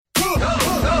Go,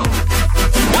 go.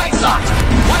 White Sox.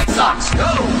 White Sox. Go,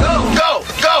 go. Go,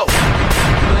 go.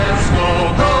 Let's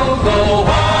go, go, go.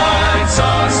 White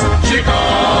Sox.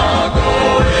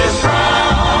 Chicago is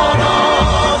proud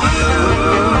of you.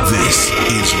 This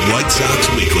is White Sox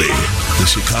Weekly, the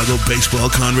Chicago baseball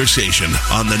conversation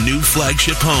on the new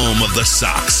flagship home of the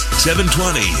Sox,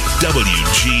 720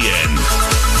 WGN.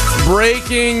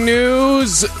 Breaking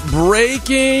news.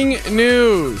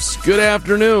 Good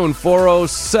afternoon,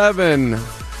 4:07.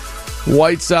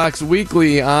 White Sox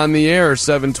Weekly on the air,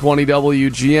 720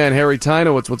 WGN. Harry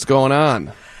Teinowitz, what's going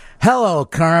on? Hello,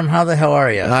 Carm. How the hell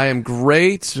are you? I am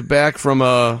great. Back from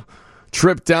a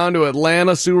trip down to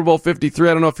Atlanta, Super Bowl 53.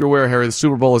 I don't know if you're aware, Harry, the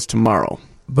Super Bowl is tomorrow.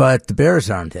 But the Bears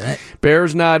aren't in it.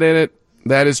 Bears not in it.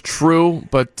 That is true,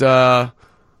 but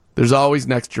there's always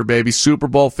next year, baby. Super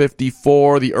Bowl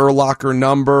 54, the Urlacher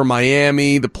number,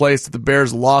 Miami, the place that the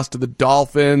Bears lost to the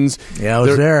Dolphins. Yeah, I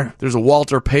was there. There's a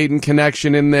Walter Payton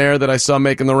connection in there that I saw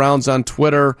making the rounds on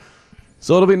Twitter.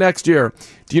 So it'll be next year.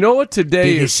 Do you know what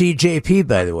today is? Did you see JP,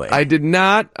 by the way? I did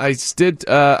not. I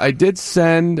did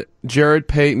send Jared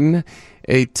Payton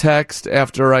a text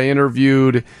after I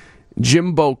interviewed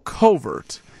Jimbo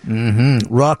Covert.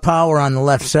 Mm-hmm. Raw power on the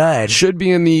left side. Should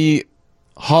be in the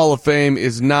Hall of Fame,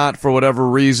 is not for whatever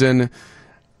reason,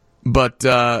 but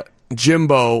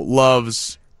Jimbo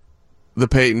loves the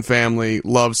Payton family,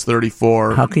 loves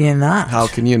 34. How can you not? How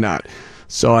can you not?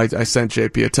 So I sent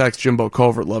JP a text. Jimbo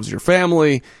Covert loves your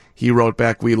family. He wrote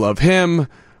back, we love him.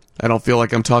 I don't feel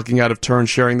like I'm talking out of turn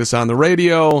sharing this on the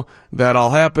radio. That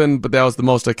all happened, but that was the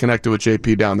most I connected with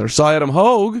JP down there. Saw Adam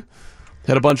Hogue.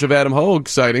 Had a bunch of Adam Hogue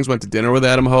sightings. Went to dinner with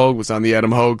Adam Hogue. Was on the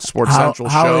Adam Hogue Sports Central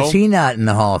show. How is he not in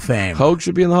the Hall of Fame? Hogue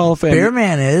should be in the Hall of Fame.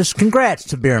 Beerman is. Congrats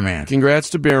to Beerman.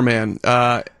 Congrats to Beerman.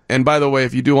 And by the way,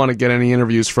 if you do want to get any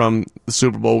interviews from the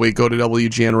Super Bowl week, go to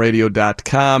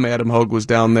WGNradio.com. Adam Hogue was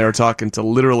down there talking to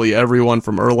literally everyone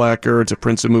from Urlacher to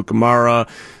Prince Amukamara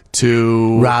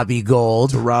to Robbie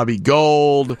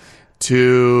Gold.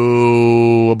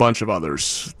 To a bunch of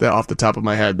others that off the top of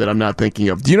my head that I'm not thinking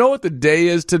of. Do you know what the day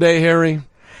is today, Harry?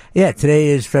 Yeah, today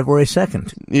is February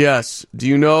 2nd. Yes. Do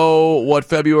you know what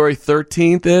February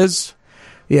 13th is?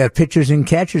 Yeah, pitchers and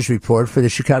catchers report for the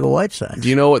Chicago White Sox. Do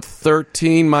you know what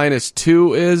 13 minus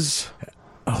 2 is?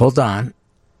 Hold on.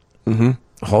 Mm-hmm.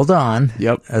 Hold on.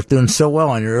 Yep. I was doing so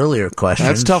well on your earlier questions.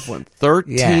 That's a tough one.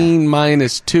 13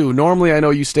 minus 2. Normally, I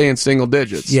know you stay in single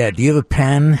digits. Yeah. Do you have a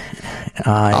pen?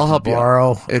 I'll help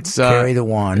borrow, you. It's carry the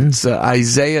one. It's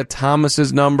Isaiah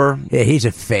Thomas's number. Yeah, he's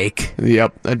a fake.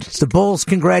 Yep. The Bulls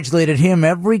congratulated him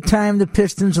every time the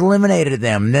Pistons eliminated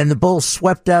them. And then the Bulls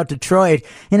swept out Detroit,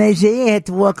 and Isaiah had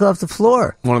to walk off the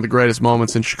floor. One of the greatest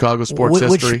moments in Chicago sports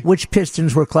history. Which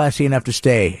Pistons were classy enough to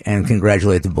stay and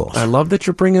congratulate the Bulls? I love that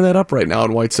you're bringing that up right now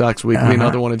on White Sox Weekly,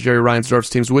 another one of Jerry Reinsdorf's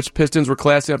teams. Which Pistons were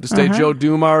classy enough to stay? Joe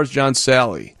Dumars, John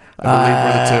Sally. I believe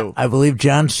were the two. I believe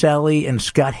John Sally and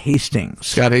Scott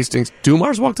Hastings.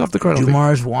 Dumars walked off the court.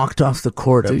 Dumars walked off the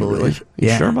court, I believe.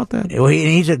 Really? You sure about that? Well,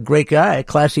 he's a great guy,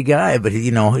 classy guy, but he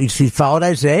followed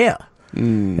Isaiah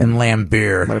and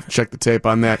Lambeer. Might have to check the tape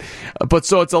on that. But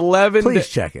so it's 11. Please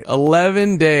check it.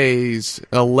 11 days.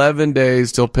 11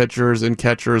 days till pitchers and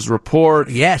catchers report.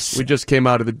 Yes. We just came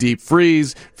out of the deep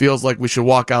freeze. Feels like we should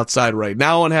walk outside right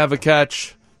now and have a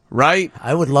catch. Right?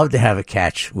 I would love to have a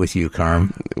catch with you,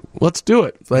 Carm. Let's do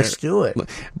it. Let's do it.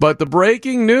 But the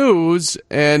breaking news,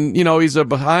 and, he's a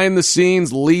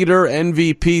behind-the-scenes leader,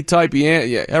 MVP type.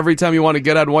 Every time you want to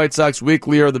get on White Sox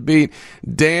Weekly or The Beat,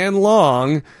 Dan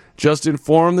Long just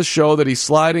informed the show that he's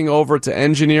sliding over to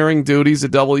engineering duties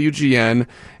at WGN.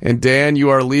 And, Dan,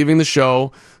 you are leaving the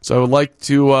show. So I would like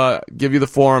to give you the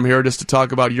forum here just to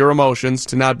talk about your emotions,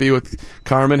 to not be with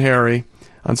Carman and Harry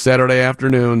on Saturday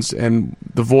afternoons, and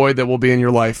the void that will be in your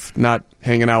life not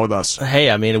hanging out with us. Hey,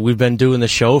 I mean, we've been doing the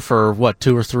show for,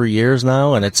 2 or 3 years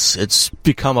now, and it's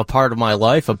become a part of my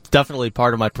life, definitely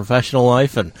part of my professional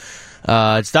life, and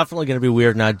it's definitely going to be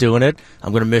weird not doing it.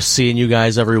 I'm going to miss seeing you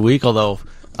guys every week, although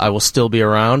I will still be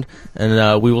around,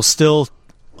 and we will still...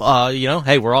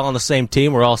 hey, we're all on the same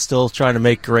team. We're all still trying to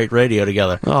make great radio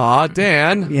together. Aw,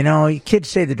 Dan. Kids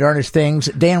say the darndest things.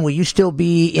 Dan, will you still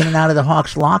be in and out of the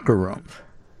Hawks locker room?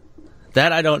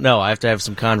 That I don't know. I have to have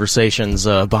some conversations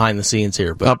behind the scenes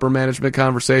here. But upper management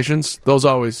conversations, those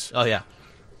always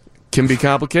can be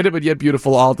complicated, but yet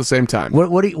beautiful all at the same time.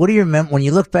 What do you remember when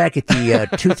you look back at the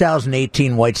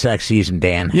 2018 White Sox season,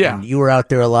 Dan? Yeah, you were out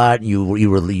there a lot. You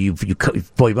must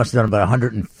have done about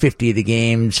 150 of the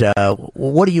games.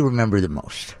 What do you remember the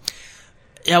most?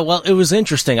 Yeah, well, it was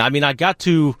interesting. I mean, I got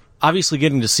to obviously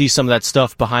getting to see some of that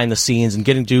stuff behind the scenes and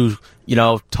getting to,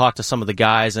 talk to some of the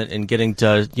guys and getting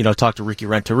to, talk to Ricky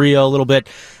Renteria a little bit.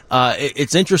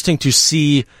 It's interesting to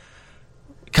see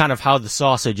kind of how the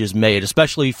sausage is made,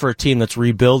 especially for a team that's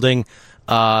rebuilding,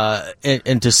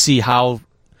 and to see how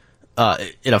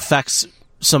it affects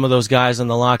some of those guys in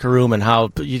the locker room and how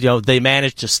they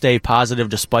managed to stay positive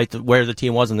despite where the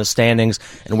team was in the standings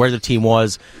and where the team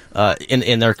was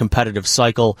in their competitive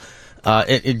cycle.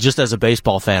 Just as a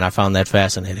baseball fan, I found that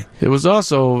fascinating. It was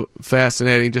also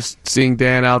fascinating just seeing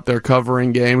Dan out there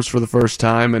covering games for the first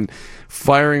time and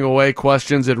firing away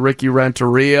questions at Ricky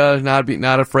Renteria,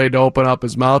 not afraid to open up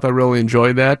his mouth. I really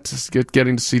enjoyed that, just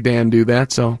getting to see Dan do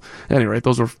that. So, anyway,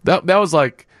 that was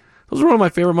one of my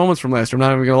favorite moments from last year. I'm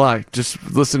not even going to lie. Just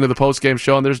listening to the post-game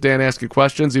show, and there's Dan asking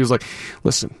questions. He was like,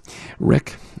 listen,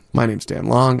 Rick, my name's Dan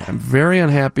Long. I'm very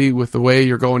unhappy with the way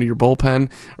you're going to your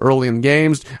bullpen early in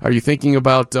games. Are you thinking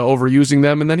about overusing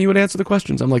them? And then he would answer the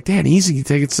questions. I'm like, Dan, easy. You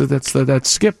take it. So that's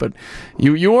skip. But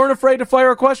you weren't afraid to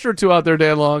fire a question or two out there,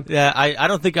 Dan Long. Yeah, I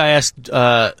don't think I asked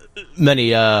many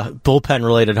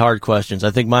bullpen-related hard questions.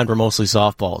 I think mine were mostly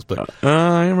softballs. But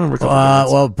I remember.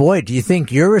 Well, boy, do you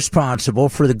think you're responsible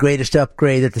for the greatest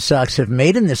upgrade that the Sox have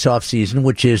made in this offseason,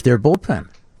 which is their bullpen?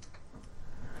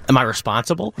 Am I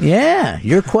responsible? Yeah,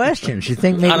 your questions. You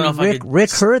think maybe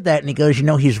Rick heard that and he goes,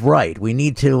 he's right. We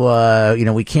need to,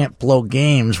 we can't blow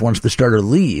games once the starter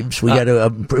leaves. We got to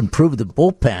improve the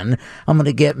bullpen. I'm going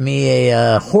to get me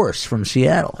a horse from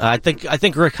Seattle. I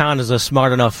think Rick Hahn is a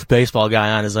smart enough baseball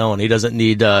guy on his own. He doesn't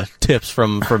need tips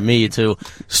from me to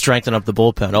strengthen up the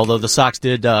bullpen, although the Sox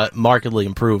did markedly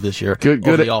improve this year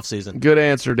over the offseason. Good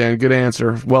answer, Dan. Good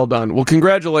answer. Well done. Well,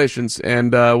 congratulations,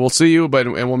 and we'll see you,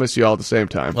 and we'll miss you all at the same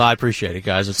time. Well, I appreciate it,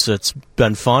 guys. It's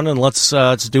been fun, and let's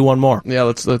do one more. Yeah,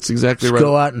 that's exactly right. Let's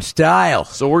go out in style.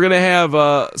 So we're going to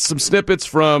have some snippets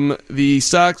from the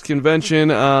Sox convention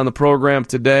on the program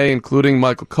today, including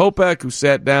Michael Kopech, who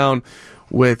sat down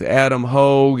with Adam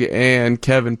Hogue and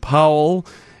Kevin Powell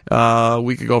a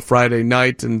week ago Friday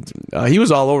night, and he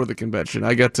was all over the convention.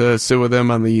 I got to sit with him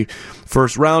on the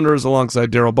first rounders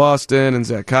alongside Darryl Boston and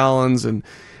Zach Collins, and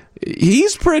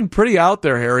he's pretty out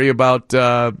there, Harry, about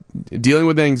dealing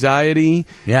with anxiety.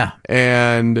 Yeah.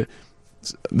 And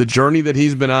the journey that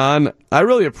he's been on. I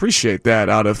really appreciate that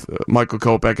out of Michael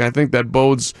Kopech. I think that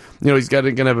bodes, he's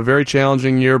going to have a very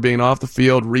challenging year being off the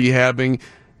field, rehabbing.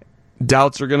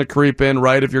 Doubts are going to creep in,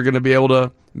 right, if you're going to be able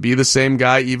to be the same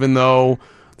guy, even though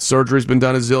surgery's been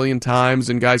done a zillion times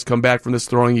and guys come back from this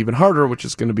throwing even harder, which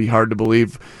is going to be hard to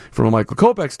believe from a Michael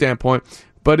Kopech standpoint.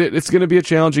 But it's going to be a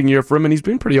challenging year for him, and he's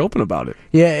been pretty open about it.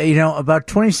 Yeah, about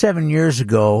 27 years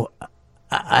ago,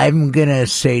 I'm going to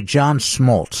say John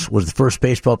Smoltz was the first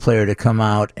baseball player to come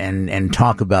out and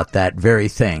talk about that very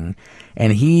thing.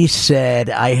 And he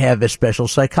said, I have a special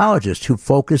psychologist who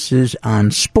focuses on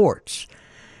sports.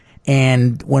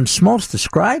 And when Smoltz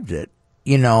described it,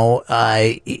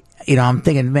 I'm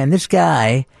thinking, man, this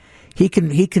guy, he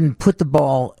can put the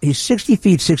ball, he's 60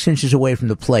 feet, 6 inches away from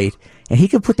the plate, and he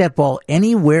can put that ball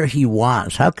anywhere he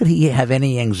wants. How could he have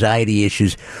any anxiety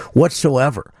issues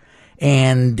whatsoever?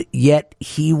 And yet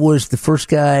he was the first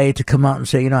guy to come out and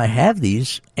say, I have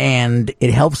these, and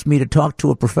it helps me to talk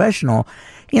to a professional.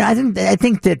 I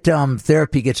think that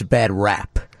therapy gets a bad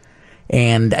rap.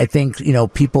 And I think,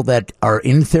 people that are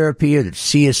in therapy or that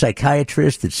see a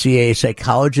psychiatrist, that see a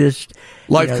psychologist,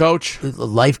 life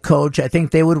coach, I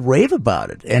think they would rave about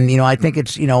it. And, I think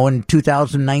it's, in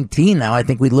 2019 now, I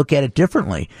think we look at it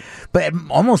differently. But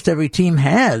almost every team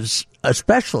has a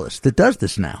specialist that does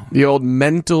this now. The old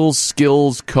mental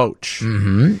skills coach.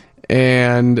 Mm-hmm.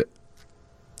 And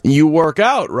you work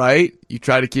out, right? You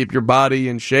try to keep your body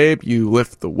in shape. You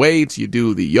lift the weights. You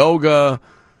do the yoga.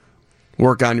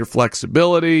 Work on your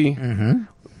flexibility. Mm-hmm.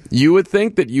 You would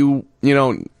think that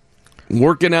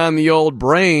working on the old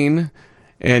brain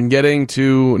and getting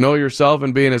to know yourself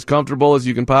and being as comfortable as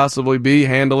you can possibly be,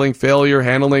 handling failure,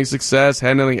 handling success,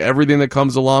 handling everything that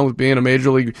comes along with being a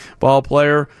major league ball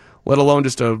player, let alone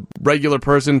just a regular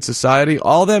person in society,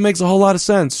 all that makes a whole lot of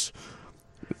sense.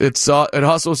 It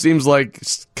also seems like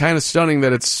kind of stunning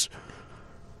that it's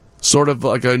sort of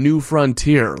like a new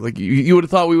frontier. Like you would have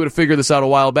thought we would have figured this out a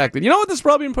while back. But you know what? This is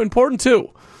probably important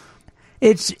too.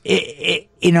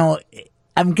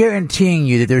 I'm guaranteeing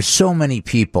you that there's so many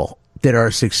people that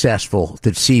are successful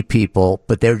that see people,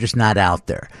 but they're just not out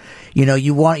there.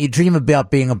 You dream about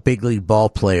being a big league ball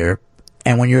player,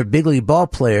 and when you're a big league ball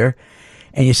player,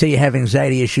 and you say you have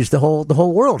anxiety issues, the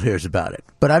whole world hears about it.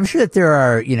 But I'm sure that there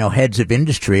are, heads of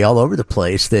industry all over the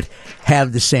place that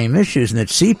have the same issues and that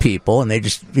see people and they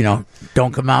just,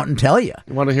 don't come out and tell you.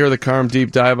 You want to hear the Carm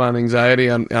deep dive on anxiety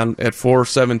on at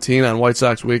 4:17 on White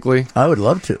Sox Weekly? I would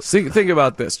love to. Think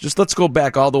about this. Just let's go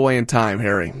back all the way in time,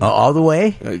 Harry. All the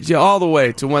way? Yeah, all the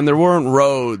way to when there weren't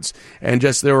roads and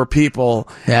just there were people.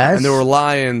 Yes. And there were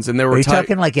lions and there were... Are you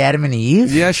talking like Adam and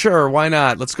Eve? Yeah, sure. Why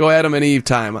not? Let's go Adam and Eve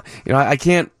time. I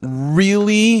can't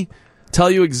really tell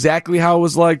you exactly how it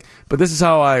was like, but this is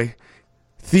how I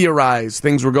theorize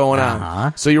things were going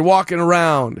on. So you're walking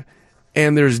around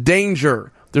and there's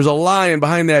danger. There's a lion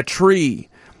behind that tree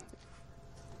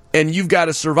and you've got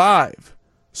to survive.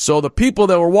 So the people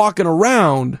that were walking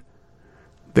around,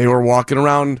 they were walking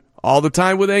around all the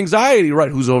time with anxiety,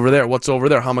 right? Who's over there? What's over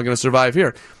there? How am I going to survive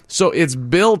here? So it's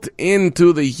built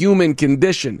into the human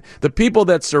condition. The people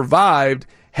that survived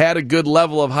had a good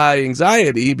level of high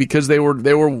anxiety because they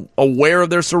were aware of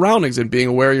their surroundings, and being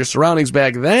aware of your surroundings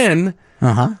back then,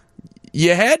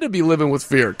 you had to be living with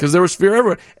fear because there was fear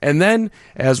everywhere. And then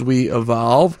as we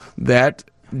evolve, that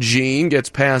gene gets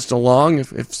passed along,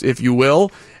 if you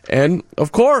will. And,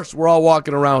 of course, we're all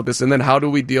walking around with this. And then how do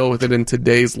we deal with it in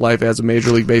today's life as a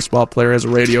Major League Baseball player, as a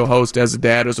radio host, as a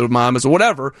dad, as a mom, as a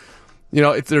whatever?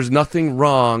 If there's nothing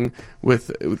wrong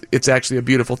with it's actually a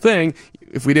beautiful thing.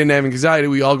 If we didn't have anxiety,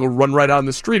 we all go run right out in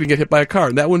the street and get hit by a car.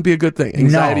 And that wouldn't be a good thing.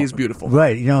 Anxiety is beautiful.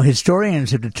 Right.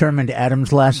 Historians have determined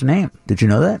Adam's last name. Did you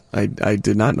know that? I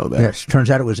did not know that. Yes. Turns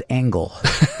out it was Engel.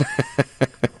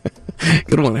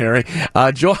 Good one, Harry.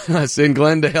 Join us in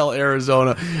Glendale,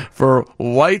 Arizona for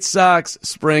White Sox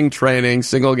spring training.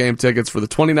 Single game tickets for the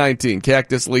 2019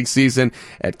 Cactus League season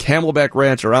at Camelback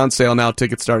Ranch are on sale now.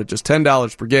 Tickets start at just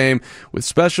 $10 per game with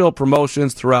special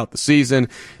promotions throughout the season.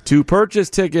 To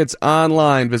purchase tickets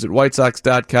online, visit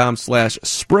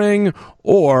whitesox.com/spring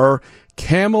or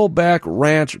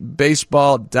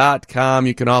camelbackranchbaseball.com.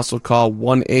 You can also call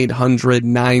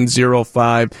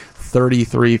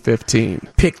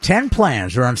 1-800-905-3315. Pick 10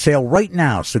 plans are on sale right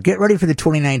now, so get ready for the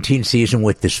 2019 season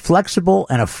with this flexible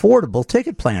and affordable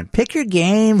ticket plan. Pick your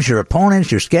games, your opponents,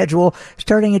 your schedule,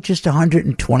 starting at just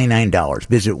 $129.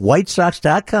 Visit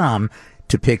whitesox.com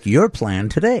to pick your plan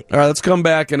today. All right, let's come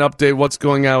back and update what's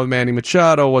going on with Manny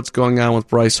Machado, what's going on with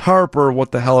Bryce Harper,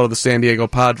 what the hell are the San Diego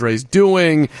Padres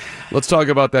doing? Let's talk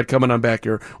about that coming on back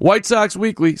here. White Sox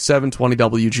Weekly, 720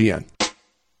 WGN.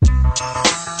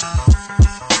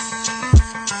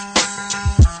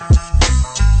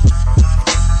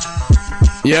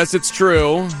 Yes, it's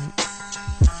true.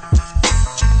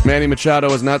 Manny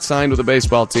Machado is not signed with a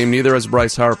baseball team. Neither is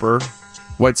Bryce Harper.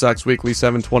 White Sox Weekly,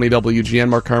 720 WGN.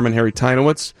 Mark Carman, Harry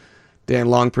Teinowitz. Dan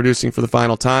Long producing for the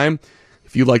final time.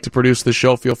 If you'd like to produce the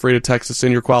show, feel free to text us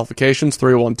in your qualifications,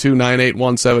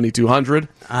 312-981-7200.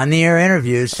 On-the-air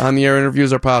interviews. On-the-air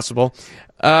interviews are possible.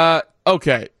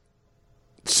 Okay.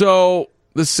 So,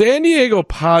 the San Diego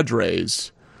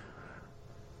Padres,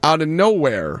 out of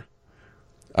nowhere,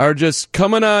 are just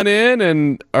coming on in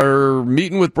and are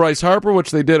meeting with Bryce Harper,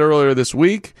 which they did earlier this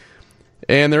week.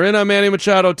 And they're in on Manny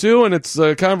Machado, too, and it's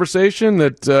a conversation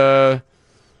that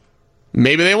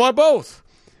maybe they want both.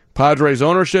 Padres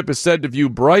ownership is said to view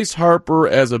Bryce Harper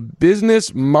as a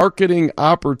business marketing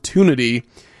opportunity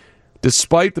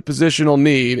despite the positional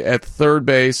need at third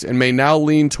base and may now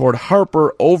lean toward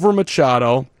Harper over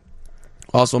Machado.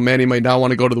 Also, Manny might now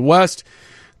want to go to the West.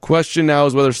 Question now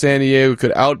is whether San Diego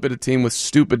could outbid a team with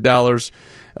stupid dollars.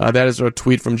 That is a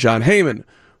tweet from John Heyman,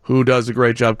 who does a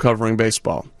great job covering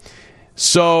baseball.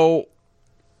 So,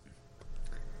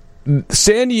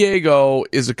 San Diego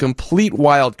is a complete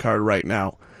wild card right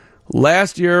now.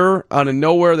 Last year, out of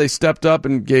nowhere, they stepped up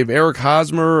and gave Eric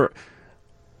Hosmer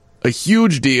a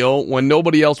huge deal when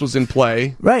nobody else was in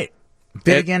play. Right.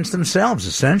 Bid against themselves,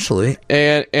 essentially.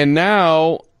 And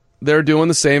now they're doing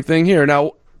the same thing here.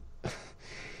 Now,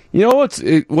 you know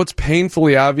what's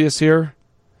painfully obvious here?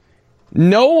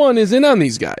 No one is in on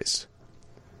these guys.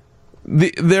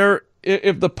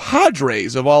 If the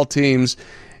Padres, of all teams,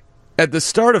 at the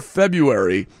start of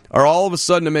February, are all of a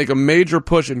sudden to make a major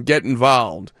push and get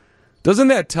involved, doesn't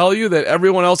that tell you that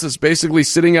everyone else is basically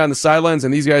sitting on the sidelines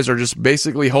and these guys are just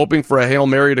basically hoping for a Hail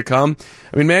Mary to come?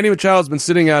 I mean, Manny Machado's been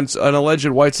sitting on an alleged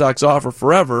White Sox offer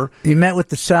forever. He met with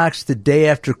the Sox the day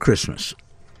after Christmas.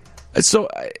 So,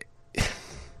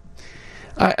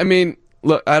 I mean,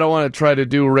 look, I don't want to try to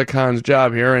do Rick Hahn's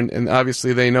job here, and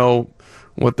obviously they know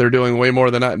what they're doing way more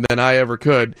than I ever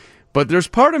could. But there's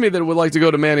part of me that would like to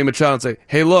go to Manny Machado and say,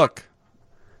 hey, look,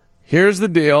 here's the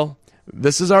deal.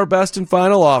 this is our best and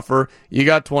final offer. You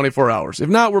got 24 hours. If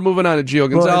not, we're moving on to Gio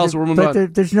Gonzalez. We're moving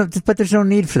on. There's no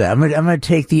need for that. I'm going to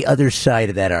take the other side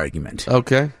of that argument.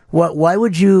 Okay. Why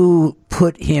would you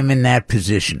put him in that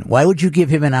position? Why would you give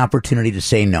him an opportunity to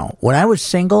say no? When I was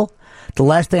single, the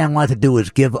last thing I wanted to do was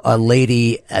give a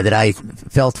lady that I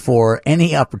felt for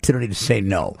any opportunity to say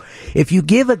no. If you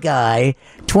give a guy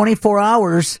 24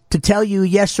 hours to tell you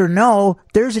yes or no,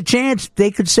 there's a chance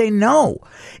they could say no.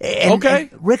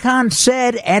 And Rick Hahn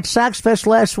said at Sox Fest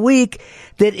last week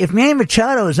that if Manny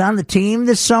Machado is on the team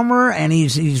this summer and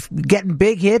he's getting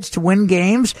big hits to win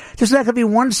games, there's not going to be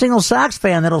one single Sox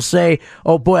fan that'll say,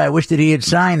 "Oh boy, I wish that he had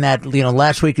signed that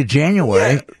last week of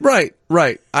January." Yeah,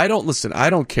 right. I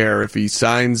don't care if he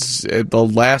signs at the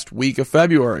last week of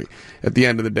February at the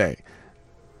end of the day.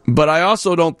 But I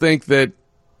also don't think that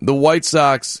the White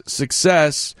Sox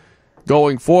success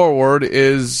going forward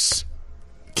is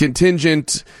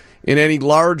contingent in any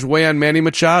large way on Manny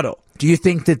Machado. Do you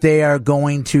think that they are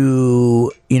going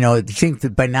to, do you think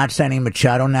that by not signing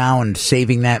Machado now and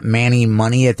saving that Manny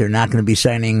money, that they're not going to be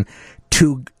signing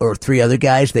 2 or 3 other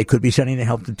guys they could be signing to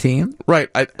help the team? Right.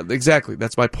 Exactly.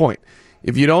 That's my point.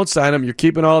 If you don't sign them, you're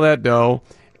keeping all that dough.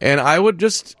 And I would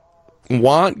just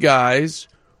want guys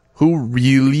who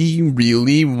really,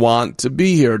 really want to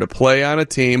be here, to play on a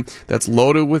team that's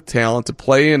loaded with talent, to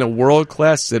play in a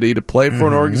world-class city, to play for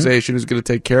an organization who's going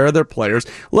to take care of their players.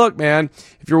 Look, man,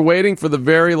 if you're waiting for the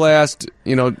very last,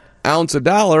 ounce of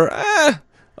dollar,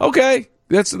 okay,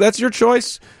 that's your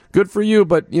choice. Good for you,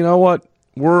 but you know what?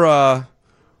 We're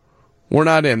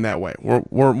not in that way.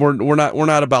 We're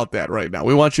not about that right now.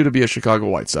 We want you to be a Chicago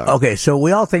White Sox. Okay, so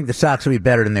we all think the Sox will be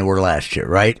better than they were last year,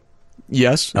 right?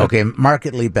 Yes. Okay,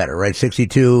 markedly better, right?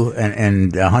 62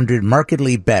 and 100,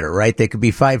 markedly better, right? They could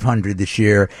be 500 this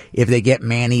year. If they get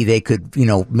Manny, they could,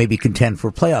 maybe contend for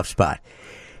a playoff spot.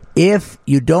 If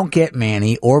you don't get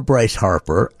Manny or Bryce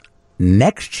Harper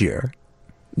next year.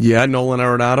 Yeah, Nolan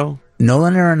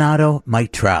Arenado,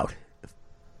 Mike Trout.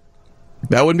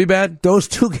 That wouldn't be bad. Those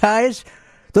two guys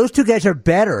are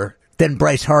better than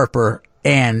Bryce Harper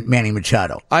and Manny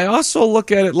Machado. I also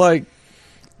look at it like,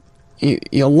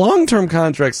 long-term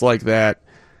contracts like that,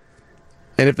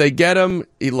 and if they get him,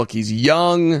 he's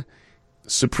young,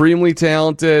 supremely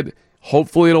talented.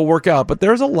 Hopefully it'll work out. But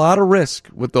there's a lot of risk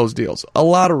with those deals. A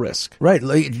lot of risk. Right.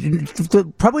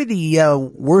 Probably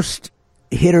the worst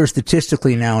hitter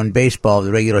statistically now in baseball,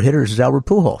 the regular hitters, is Albert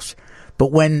Pujols.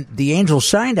 But when the Angels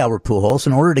signed Albert Pujols,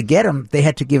 in order to get him, they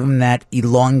had to give him that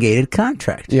elongated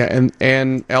contract. Yeah,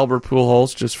 and Albert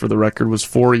Pujols, just for the record, was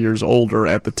 4 years older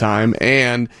at the time,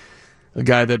 and a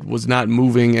guy that was not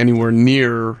moving anywhere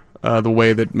near the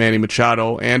way that Manny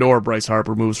Machado and or Bryce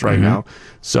Harper moves right now.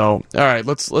 So, all right,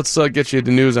 let's get you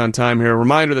the news on time here.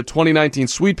 Reminder that 2019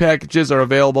 suite packages are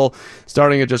available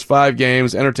starting at just 5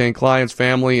 games. Entertain clients,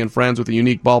 family, and friends with a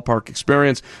unique ballpark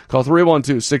experience. Call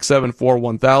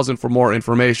 312-674-1000 for more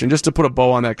information. Just to put a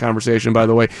bow on that conversation, by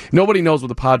the way, nobody knows what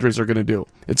the Padres are going to do.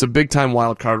 It's a big-time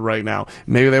wild card right now.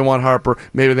 Maybe they want Harper.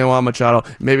 Maybe they want Machado.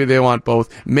 Maybe they want both.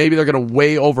 Maybe they're going to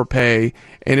way overpay.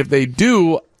 And if they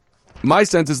do, my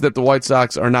sense is that the White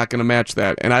Sox are not going to match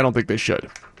that, and I don't think they should.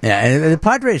 Yeah, and the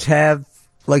Padres have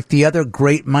like the other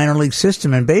great minor league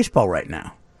system in baseball right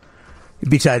now,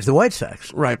 besides the White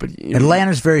Sox. Right, but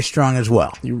Atlanta's very strong as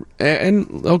well. You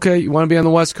want to be on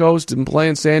the West Coast and play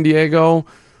in San Diego,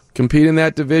 compete in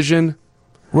that division.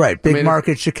 Right, big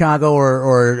market Chicago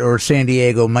or San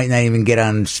Diego might not even get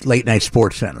on late night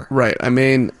Sports Center. Right, I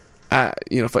mean,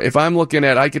 if I'm looking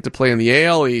at, I get to play in the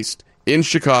AL East in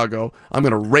Chicago, I'm going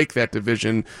to rake that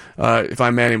division. If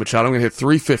I'm Manny Machado, I'm going to hit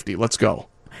 350. Let's go.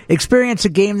 Experience a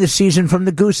game this season from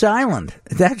the Goose Island.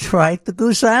 That's right, the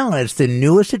Goose Island. It's the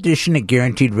newest addition to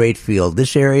Guaranteed Rate Field.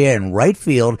 This area in right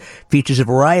field features a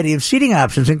variety of seating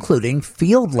options, including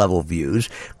field-level views,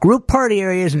 group party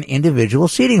areas, and individual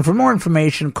seating. For more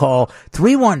information, call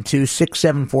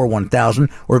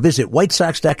 312-674-1000 or visit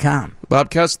whitesox.com. Bob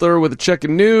Kessler with the Check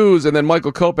and News, and then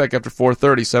Michael Kopech after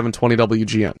 4:30, 720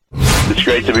 WGN. It's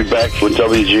great to be back with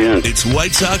WGN. It's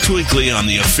White Sox Weekly on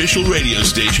the official radio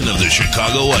station of the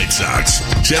Chicago White Sox.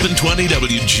 720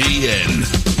 WGN.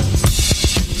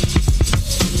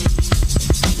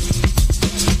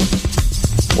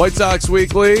 White Sox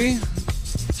Weekly,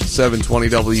 720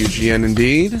 WGN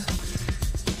indeed.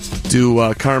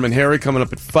 Do Carman and Harry coming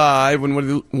up at 5.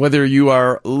 Whether you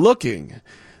are looking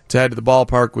to head to the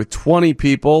ballpark with 20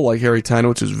 people, like Harry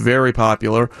Teinowitz, who's very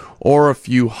popular, or a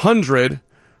few hundred,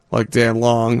 like Dan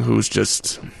Long, who's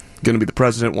just going to be the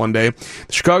president one day.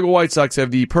 The Chicago White Sox have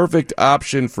the perfect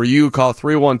option for you. Call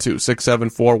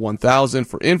 312-674-1000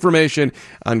 for information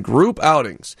on group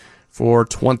outings for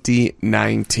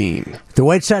 2019. The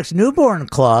White Sox Newborn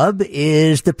Club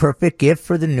is the perfect gift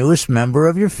for the newest member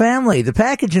of your family. The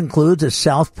package includes a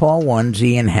Southpaw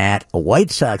onesie and hat, a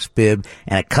White Sox bib,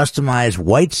 and a customized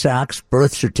White Sox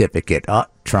birth certificate. Oh,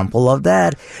 Trump will love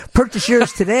that. Purchase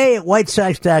yours today at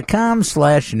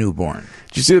whitesox.com/newborn.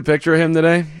 Did you see the picture of him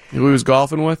today? Who he was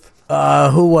golfing with?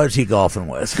 Who was he golfing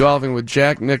with? Golfing with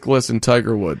Jack Nicklaus and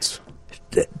Tiger Woods.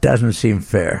 Doesn't seem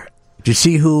fair. Did you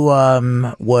see who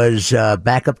was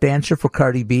backup dancer for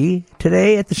Cardi B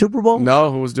today at the Super Bowl? No,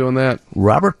 who was doing that?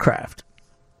 Robert Kraft.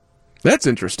 That's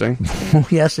interesting.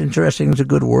 Yes, interesting is a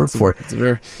good word for it.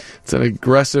 It's an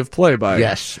aggressive play by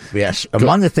Yes.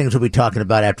 Among the things we'll be talking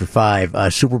about after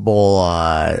 5, Super Bowl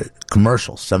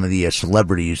commercials, some of the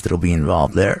celebrities that will be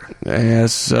involved there.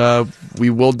 Yes,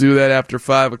 we will do that after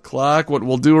 5 o'clock. What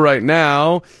we'll do right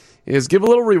now is give a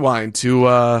little rewind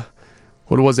to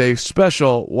what was a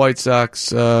special White Sox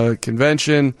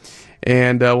convention,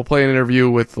 and we'll play an interview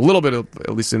with a little bit of,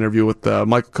 at least an interview with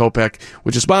Michael Kopech,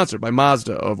 which is sponsored by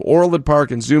Mazda of Orland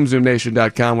Park and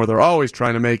ZoomZoomNation.com, where they're always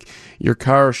trying to make your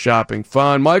car shopping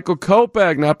fun. Michael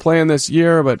Kopech not playing this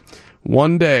year, but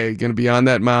one day going to be on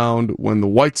that mound when the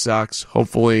White Sox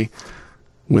hopefully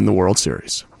win the World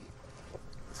Series.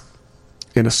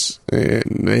 In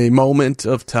a moment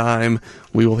of time,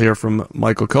 we will hear from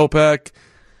Michael Kopech.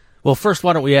 Well, first,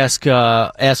 why don't we ask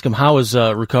him how is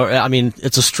recovery? I mean,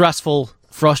 it's a stressful,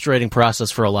 frustrating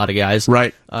process for a lot of guys.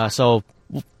 Right. So,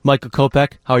 Michael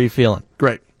Kopech, how are you feeling?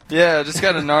 Great. Yeah, I just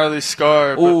got a gnarly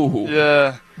scar. Ooh.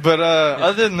 Yeah, but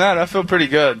other than that, I feel pretty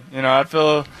good. You know, I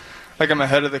feel like I'm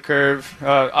ahead of the curve.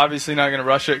 Obviously not going to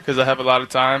rush it because I have a lot of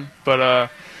time, but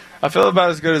I feel about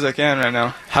as good as I can right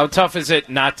now. How tough is it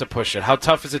not to push it? How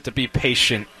tough is it to be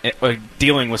patient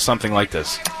dealing with something like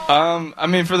this? I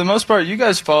mean, for the most part, you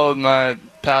guys followed my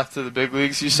path to the big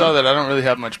leagues. You saw that I don't really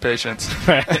have much patience.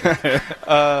 But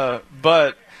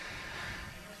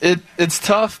it's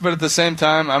tough, but at the same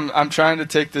time, I'm trying to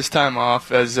take this time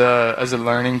off as a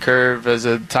learning curve, as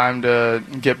a time to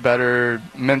get better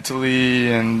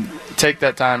mentally and take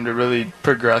that time to really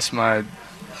progress my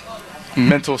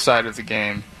mental side of the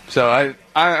game. So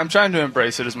I'm trying to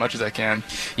embrace it as much as I can.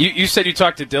 You said you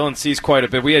talked to Dylan Cease quite a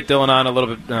bit. We had Dylan on a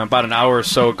little bit about an hour or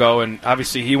so ago, and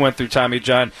obviously he went through Tommy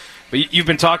John. But you've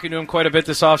been talking to him quite a bit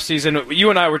this offseason. You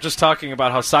and I were just talking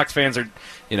about how Sox fans are,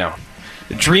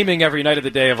 dreaming every night of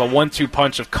the day of a 1-2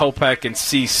 punch of Kopech and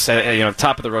Cease at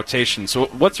top of the rotation. So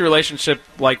what's your relationship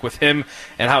like with him,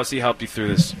 and how has he helped you through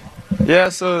this? Yeah,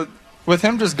 so with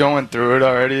him just going through it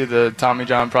already, the Tommy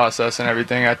John process and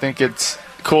everything, I think it's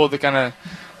cool to kind of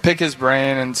pick his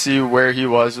brain and see where he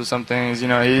was with some things.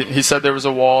 He said there was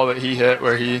a wall that he hit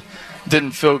where he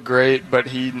didn't feel great, but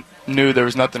he knew there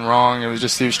was nothing wrong. It was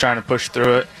just he was trying to push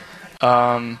through it.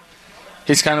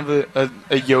 He's kind of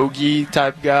a yogi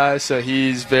type guy, so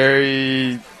he's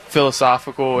very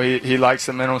philosophical. He likes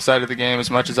the mental side of the game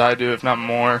as much as I do, if not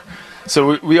more.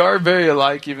 So we are very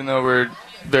alike, even though we're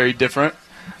very different.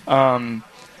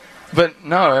 But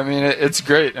no, I mean, it's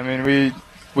great. I mean,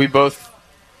 we both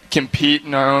compete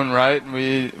in our own right, and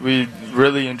we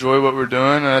really enjoy what we're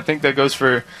doing, and I think that goes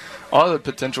for all the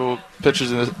potential pitchers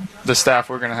and the staff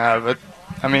we're going to have.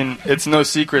 I mean, it's no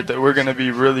secret that we're going to be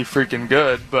really freaking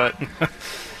good, but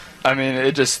I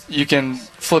mean, you can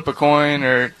flip a coin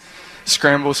or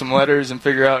scramble some letters and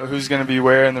figure out who's going to be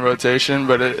where in the rotation,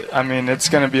 but it's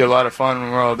going to be a lot of fun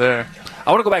when we're all there.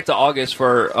 I want to go back to August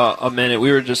for a minute.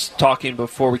 We were just talking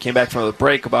before we came back from the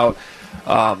break about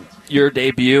your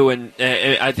debut, and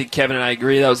I think Kevin and I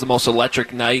agree that was the most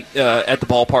electric night at the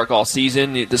ballpark all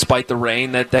season, despite the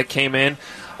rain that came in.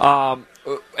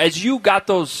 As you got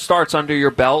those starts under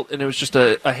your belt, and it was just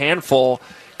a handful,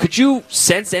 could you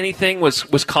sense anything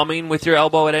was coming with your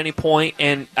elbow at any point?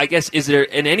 And I guess, is it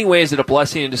a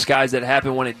blessing in disguise that it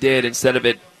happened when it did, instead of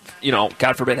it,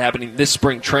 God forbid, happening this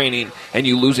spring training and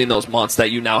you losing those months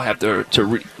that you now have to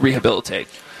rehabilitate?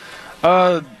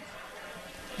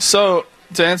 So,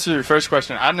 to answer your first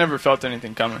question, I never felt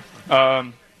anything coming.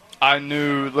 I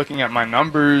knew, looking at my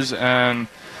numbers and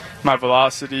my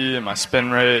velocity and my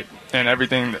spin rate and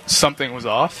everything, that something was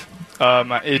off.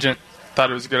 My agent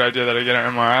thought it was a good idea that I get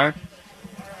an MRI.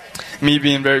 Me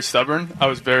being very stubborn, I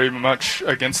was very much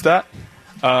against that.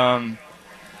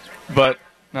 But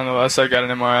nonetheless, I got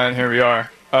an MRI, and here we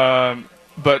are.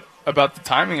 But about the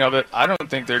timing of it, I don't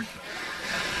think they're...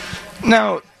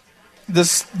 Now,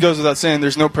 this goes without saying,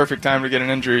 there's no perfect time to get an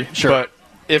injury. Sure. But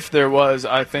if there was,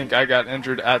 I think I got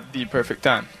injured at the perfect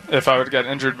time. If I would have got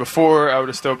injured before, I would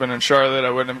have still been in Charlotte. I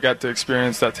wouldn't have got to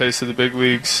experience that taste of the big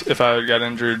leagues. If I had got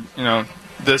injured,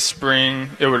 this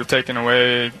spring, it would have taken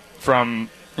away from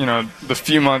the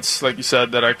few months, like you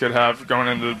said, that I could have going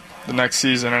into the next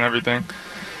season and everything.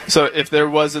 So if there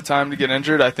was a time to get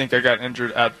injured, I think I got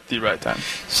injured at the right time.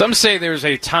 Some say there's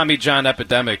a Tommy John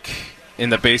epidemic in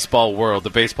the baseball world, the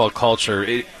baseball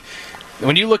culture.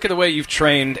 When you look at the way you've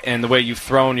trained and the way you've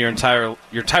thrown your entire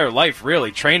life,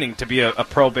 really, training to be a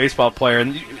pro baseball player,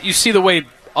 and you see the way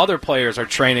other players are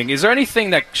training, is there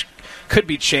anything that could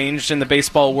be changed in the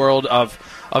baseball world of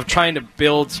trying to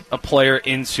build a player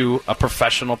into a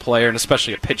professional player, and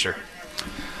especially a pitcher?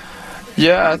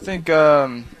 Yeah, I think,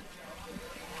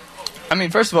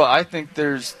 first of all, I think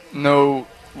there's no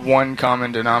one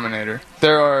common denominator.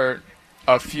 There are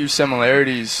a few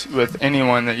similarities with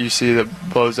anyone that you see that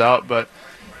blows out, but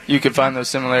you could find those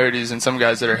similarities in some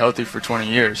guys that are healthy for 20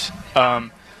 years. But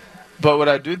what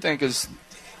I do think is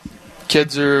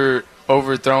kids are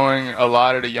overthrowing a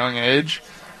lot at a young age,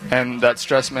 and that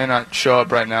stress may not show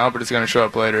up right now, but it's going to show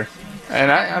up later.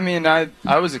 And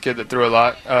I was a kid that threw a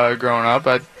lot growing up.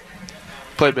 I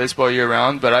played baseball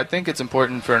year-round, but I think it's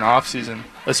important for an off-season,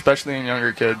 especially in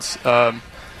younger kids,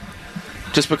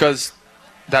 just because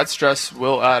that stress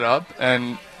will add up,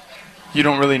 and you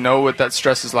don't really know what that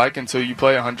stress is like until you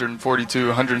play 142,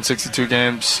 162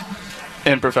 games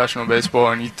in professional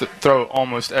baseball, and you throw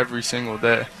almost every single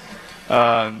day.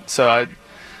 So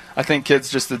I think kids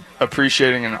just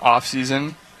appreciating an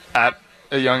off-season at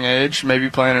a young age, maybe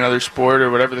playing another sport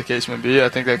or whatever the case may be, I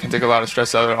think that can take a lot of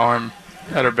stress out of the arm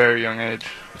at a very young age.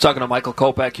 We're talking to Michael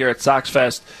Kopech here at Sox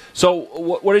Fest. So,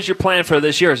 what is your plan for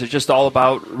this year? Is it just all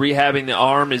about rehabbing the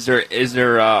arm?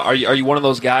 Are you one of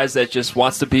those guys that just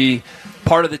wants to be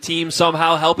part of the team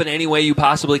somehow, help in any way you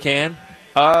possibly can?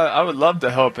 I would love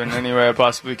to help in any way I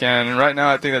possibly can, and right now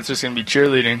I think that's just going to be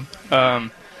cheerleading.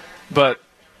 But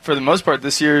for the most part,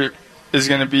 this year is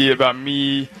going to be about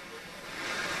me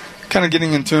kind of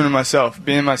getting in tune with myself,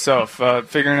 being myself,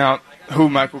 figuring out who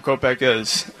Michael Kopech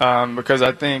is, because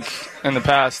I think in the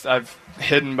past I've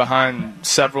hidden behind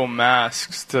several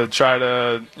masks to try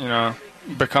to,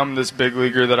 become this big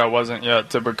leaguer that I wasn't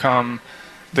yet, to become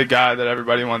the guy that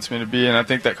everybody wants me to be, and I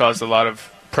think that caused a lot of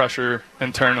pressure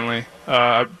internally.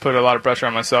 I put a lot of pressure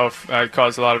on myself. I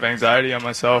caused a lot of anxiety on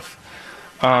myself,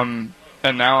 and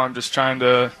now I'm just trying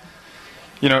to,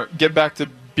 get back to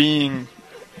being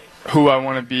who I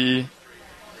want to be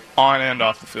on and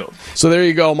off the field. So there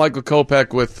you go, Michael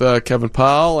Kopech with Kevin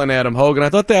Powell and Adam Hogan. I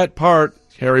thought that part,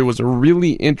 Harry, was a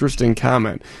really interesting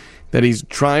comment, that he's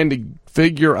trying to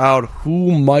figure out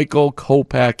who Michael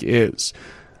Kopech is.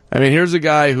 I mean, here's a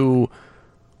guy who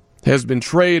has been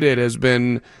traded, has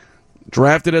been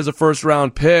drafted as a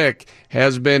first-round pick,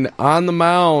 has been on the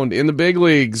mound in the big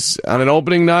leagues on an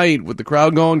opening night with the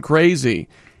crowd going crazy,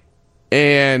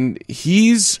 and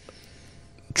he's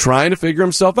trying to figure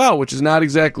himself out, which is not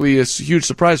exactly a huge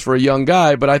surprise for a young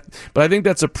guy, but I think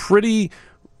that's a pretty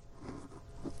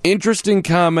interesting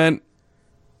comment,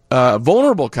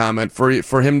 vulnerable comment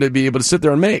for him to be able to sit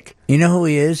there and make. You know who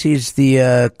he is? He's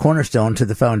the cornerstone to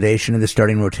the foundation and the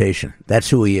starting rotation. That's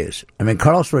who he is. I mean,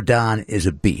 Carlos Rodon is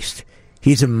a beast.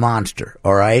 He's a monster,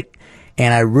 all right?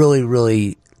 And I really,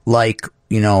 really like,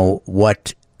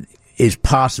 what is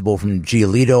possible from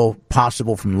Giolito,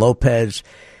 possible from Lopez.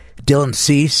 Dylan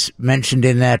Cease mentioned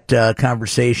in that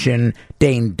conversation.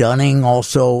 Dane Dunning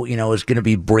also, is going to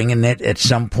be bringing it at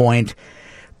some point.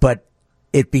 But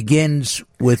it begins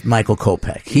with Michael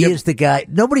Kopech. He is the guy.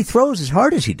 Nobody throws as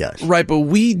hard as he does. Right, but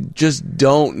we just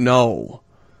don't know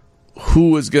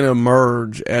who is going to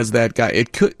emerge as that guy.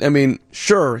 It could,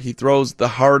 sure, he throws the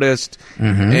hardest,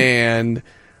 and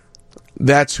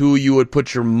that's who you would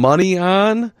put your money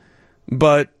on,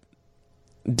 but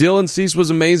Dylan Cease was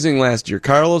amazing last year.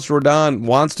 Carlos Rodon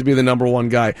wants to be the number one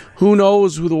guy. Who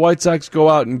knows who the White Sox go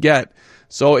out and get?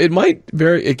 So it might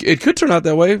it could turn out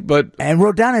that way, and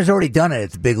Rodon has already done it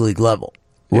at the big league level.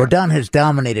 Yeah. Rodon has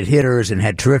dominated hitters and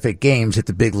had terrific games at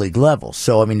the big league level.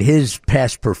 So his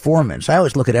past performance, I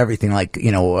always look at everything like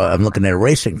I'm looking at a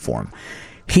racing form.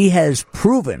 He has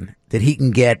proven that he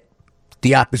can get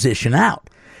the opposition out.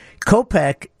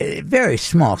 Kopech, very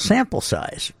small sample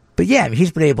size. But yeah,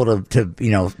 he's been able to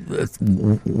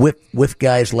whip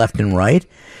guys left and right.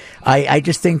 I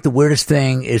just think the weirdest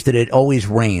thing is that it always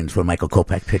rains when Michael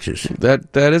Kopech pitches.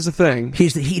 That is a thing.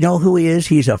 You know who he is?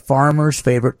 He's a farmer's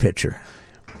favorite pitcher.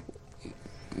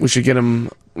 We should get him,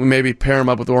 maybe pair him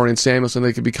up with Orion Samuelson.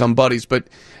 They could become buddies. But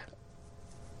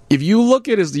if you look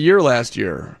at his year last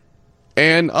year,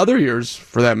 and other years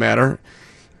for that matter,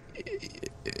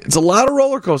 it's a lot of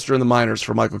roller coaster in the minors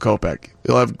for Michael Kopech.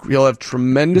 He'll have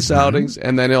tremendous outings,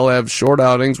 and then he'll have short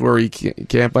outings where he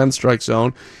can't find the strike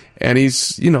zone, and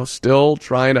he's still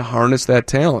trying to harness that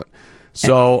talent.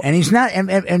 So and he's not.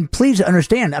 And please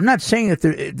understand, I'm not saying that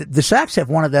the Sox have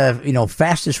one of the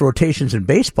fastest rotations in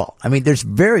baseball. I mean, there's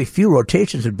very few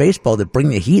rotations in baseball that bring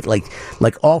the heat like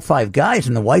all five guys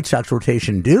in the White Sox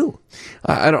rotation do.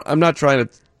 I'm not trying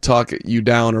to talk you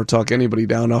down or talk anybody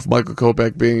down off Michael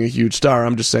Kopech being a huge star.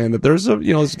 I'm just saying that there's there's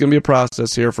going to be a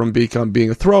process here from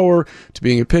being a thrower to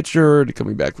being a pitcher to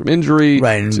coming back from injury,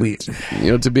 right?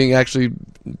 And to being actually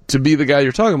to be the guy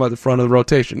you're talking about at the front of the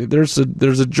rotation. There's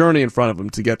a journey in front of him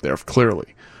to get there,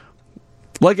 clearly,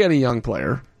 like any young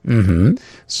player. Mm-hmm.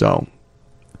 So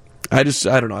I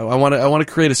don't know. I want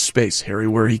to create a space, Harry,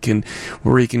 where he can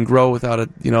grow without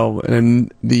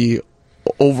and the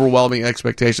overwhelming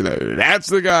expectation that that's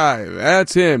the guy,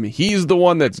 that's him, he's the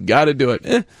one that's got to do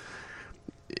it.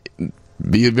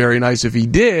 Be very nice if he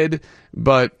did,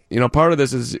 but part of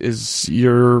this is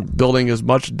you're building as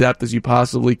much depth as you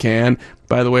possibly can.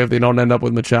 By the way, if they don't end up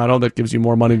with Machado, that gives you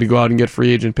more money to go out and get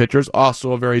free agent pitchers.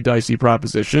 Also a very dicey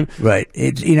proposition. Right.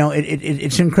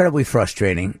 It's incredibly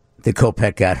frustrating that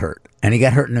Kopech got hurt, and he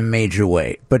got hurt in a major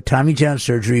way. But Tommy John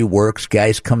surgery works.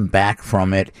 Guys come back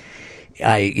from it.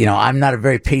 I'm not a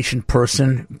very patient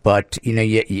person, but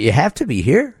you have to be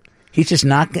here. He's just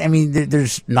not. I mean,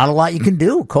 there's not a lot you can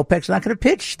do. Kopech's not going to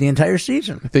pitch the entire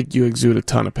season. I think you exude a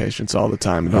ton of patience all the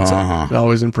time. And it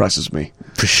always impresses me.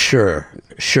 For sure,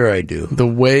 I do. The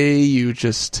way you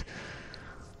just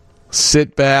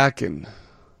sit back and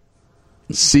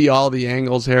see all the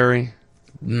angles, Harry.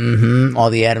 Mm-hmm. All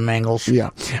the Adam angles.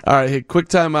 Yeah. All right. Hey, quick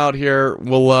time out here.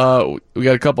 We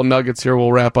got a couple nuggets here.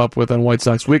 We'll wrap up with on White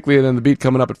Sox Weekly, and then the beat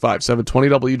coming up at 5,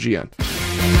 720 WGN.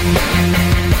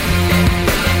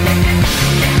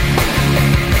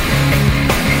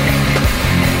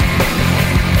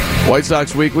 White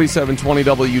Sox Weekly, 720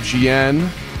 WGN.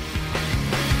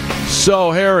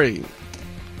 So, Harry,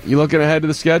 you looking ahead to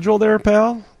the schedule there,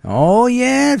 pal? Oh,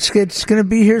 yeah, it's going to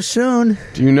be here soon.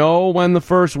 Do you know when the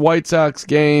first White Sox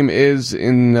game is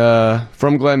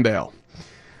from Glendale?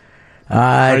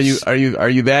 Are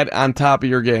you that on top of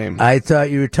your game? I thought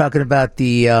you were talking about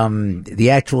the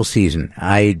actual season.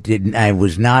 I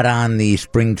was not on the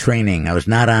spring training. I was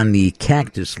not on the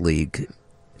Cactus League.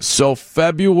 So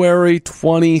February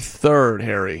 23rd,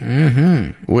 Harry,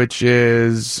 which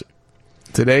is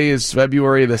today is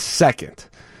February the 2nd.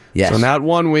 Yes. So not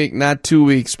 1 week, not 2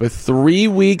 weeks, but 3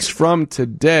 weeks from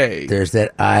today. There's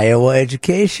that Iowa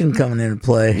education coming into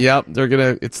play. Yep,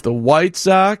 it's the White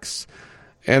Sox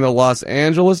and the Los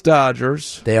Angeles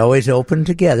Dodgers. They always open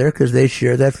together because they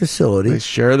share that facility. They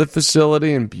share the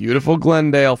facility in beautiful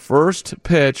Glendale. First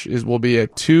pitch will be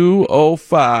at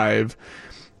 2:05,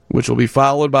 which will be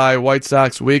followed by White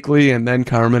Sox Weekly and then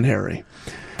Carman and Harry.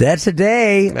 That's a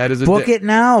day. That is a Book day. it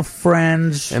now,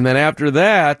 friends. And then after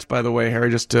that, by the way,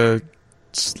 Harry, just to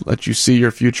let you see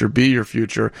your future be your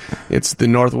future, it's the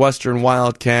Northwestern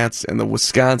Wildcats and the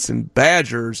Wisconsin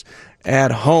Badgers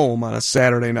at home on a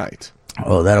Saturday night.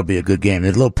 Oh, that'll be a good game.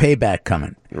 There's a little payback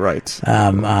coming. Right.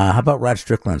 How about Rod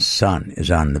Strickland's son is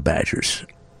on the Badgers?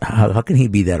 How can he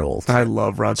be that old? I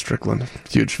love Rod Strickland.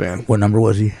 Huge fan. What number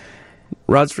was he?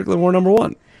 Rod Strickland wore number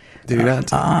 1. Did he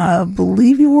not? I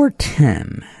believe he wore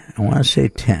 10. I want to say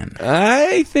 10.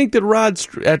 I think that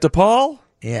at DePaul?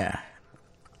 Yeah.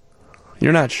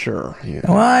 You're not sure. Yeah.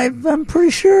 Well, I'm pretty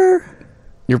sure.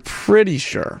 You're pretty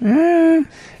sure.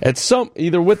 At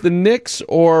either with the Knicks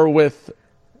or with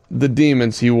the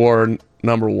Demons, he wore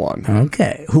number 1.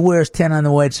 Okay. Who wears 10 on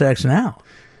the White Sox now?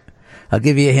 I'll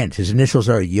give you a hint. His initials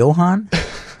are Johan.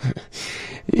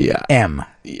 Yeah. M.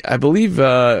 I believe,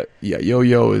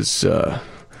 Yo-Yo is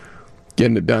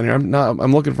getting it done here.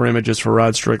 I'm looking for images for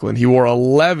Rod Strickland. He wore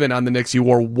 11 on the Knicks. He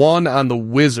wore 1 on the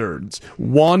Wizards,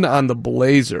 1 on the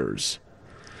Blazers.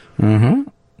 Mm-hmm.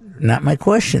 Not my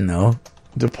question, though.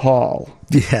 DePaul.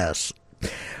 Yes.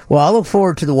 Well, I look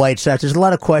forward to the White Sox. There's a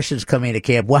lot of questions coming into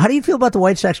camp. Well, how do you feel about the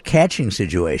White Sox catching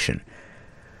situation?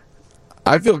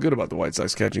 I feel good about the White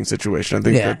Sox catching situation. I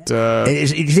think that... do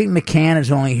you think McCann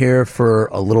is only here for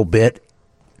a little bit?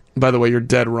 By the way, you're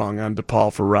dead wrong on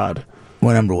DePaul for Rod.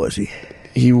 What number was he?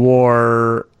 He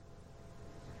wore...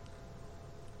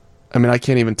 I mean, I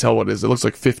can't even tell what it is. It looks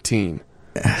like 15.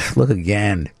 Look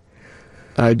again.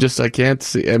 I can't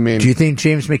see. I mean... Do you think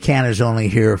James McCann is only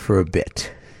here for a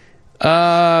bit?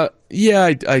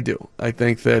 Yeah, I do. I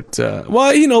think that,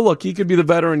 look, he could be the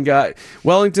veteran guy.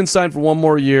 Wellington signed for 1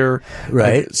 more year.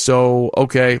 Right.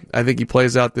 I think he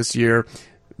plays out this year.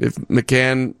 If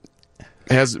McCann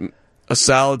has a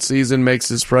solid season, makes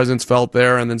his presence felt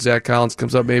there, and then Zach Collins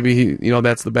comes up, maybe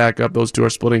that's the backup. Those two are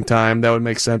splitting time. That would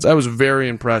make sense. I was very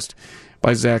impressed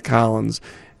by Zach Collins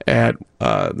at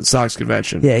the Sox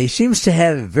convention. Yeah, he seems to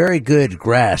have a very good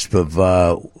grasp of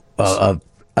I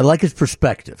like his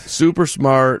perspective. Super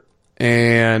smart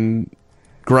and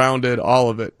grounded, all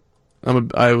of it. And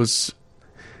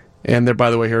there, by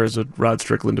the way, here is a Rod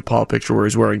Strickland DePaul picture where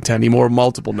he's wearing 10. He wore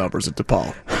multiple numbers at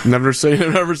DePaul. Never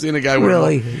seen a guy wear.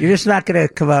 Really? You're just not going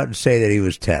to come out and say that he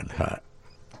was 10, huh?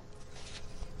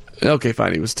 Okay,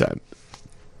 fine. He was 10.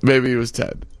 Maybe he was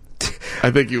 10. I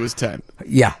think he was 10.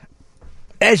 Yeah.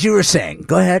 As you were saying,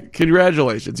 go ahead.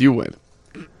 Congratulations, you win.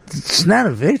 It's not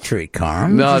a victory,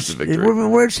 Carm. No, it's a victory.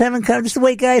 We're just having just the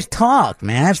way guys talk,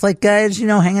 man. It's like guys,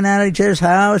 hanging out at each other's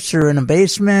house or in a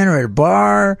basement or at a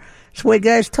bar. It's the way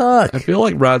guys talk. I feel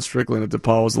like Rod Strickland at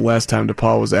DePaul was the last time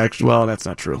DePaul was actually... Well, that's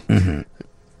not true. Mm-hmm.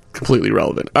 Completely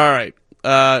irrelevant. All right.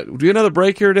 Do another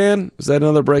break here, Dan? Is that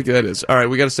another break? That is. All right,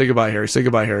 we got to say goodbye, Harry. Say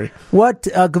goodbye, Harry. What?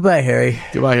 Goodbye, Harry.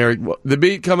 Goodbye, Harry. The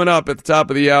beat coming up at the top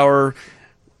of the hour.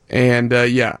 And,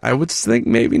 I would think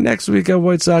maybe next week on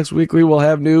White Sox Weekly we'll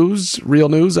have news, real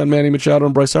news on Manny Machado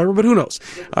and Bryce Harper, but who knows?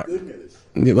 Good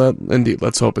news. Indeed.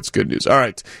 Let's hope it's good news. All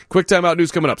right. Quick timeout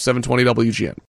news coming up, 720 WGN.